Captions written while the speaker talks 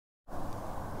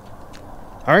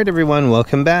Alright everyone,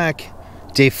 welcome back.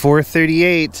 Day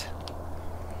 438.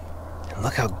 And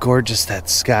look how gorgeous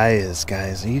that sky is,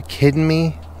 guys. Are you kidding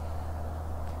me?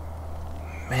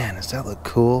 Man, does that look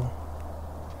cool?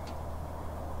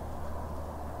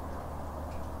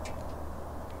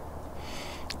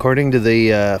 According to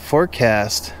the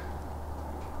forecast,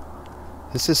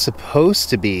 this is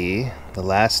supposed to be the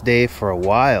last day for a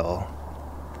while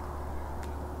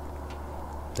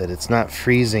that it's not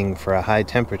freezing for a high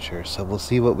temperature, so we'll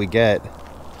see what we get.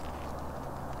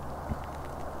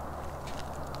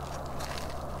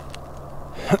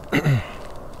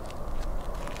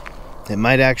 It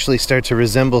might actually start to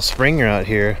resemble spring out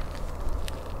here.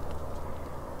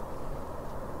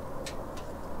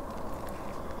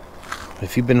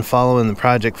 If you've been following the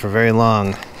project for very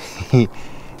long,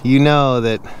 you know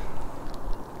that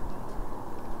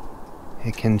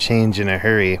it can change in a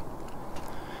hurry.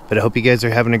 But I hope you guys are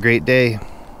having a great day.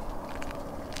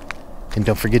 And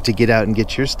don't forget to get out and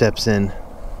get your steps in.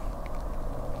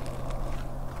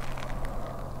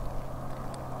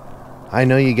 I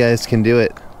know you guys can do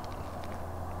it.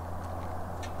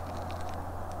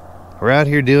 We're out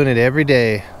here doing it every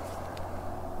day.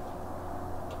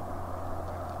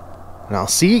 And I'll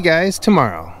see you guys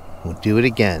tomorrow. We'll do it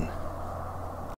again.